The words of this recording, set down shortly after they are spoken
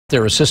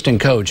their assistant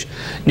coach.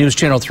 News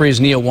Channel 3's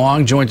Nia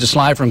Wong joins us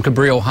live from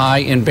Cabrillo High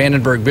in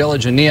Vandenberg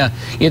Village. And Nia,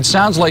 it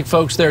sounds like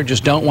folks there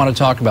just don't want to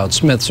talk about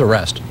Smith's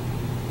arrest.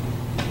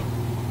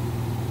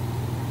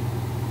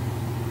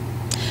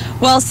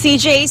 Well,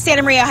 CJ,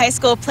 Santa Maria High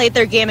School played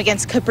their game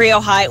against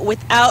Cabrillo High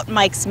without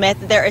Mike Smith,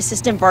 their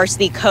assistant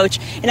varsity coach.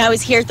 And I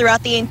was here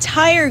throughout the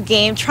entire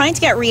game trying to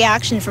get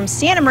reaction from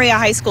Santa Maria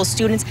High School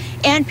students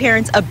and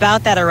parents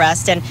about that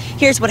arrest. And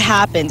here's what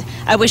happened.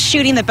 I was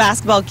shooting the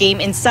basketball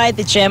game inside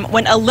the gym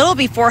when a little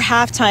before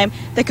halftime,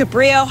 the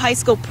Cabrillo High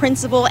School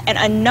principal and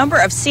a number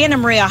of Santa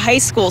Maria High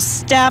School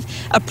staff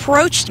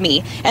approached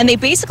me, and they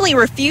basically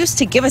refused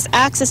to give us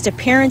access to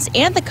parents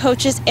and the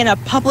coaches in a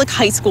public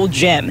high school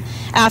gym.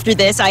 After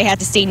this, I had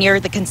to stay near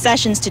the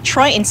concessions to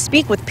try and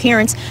speak with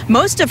parents,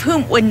 most of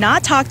whom would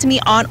not talk to me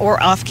on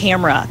or off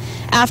camera.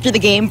 After the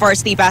game,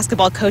 varsity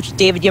basketball coach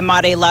David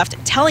Yamade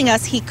left, telling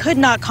us he could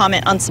not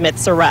comment on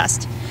Smith's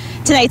arrest.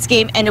 Tonight's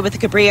game ended with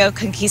the Cabrillo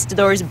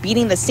Conquistadors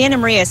beating the Santa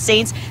Maria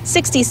Saints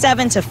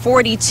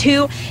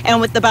 67-42, and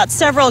with about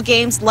several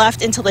games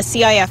left until the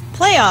CIF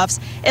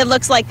playoffs, it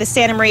looks like the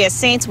Santa Maria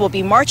Saints will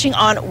be marching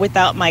on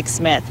without Mike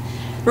Smith.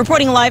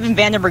 Reporting live in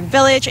Vandenberg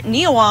Village,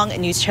 Nia Wong,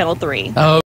 News Channel 3.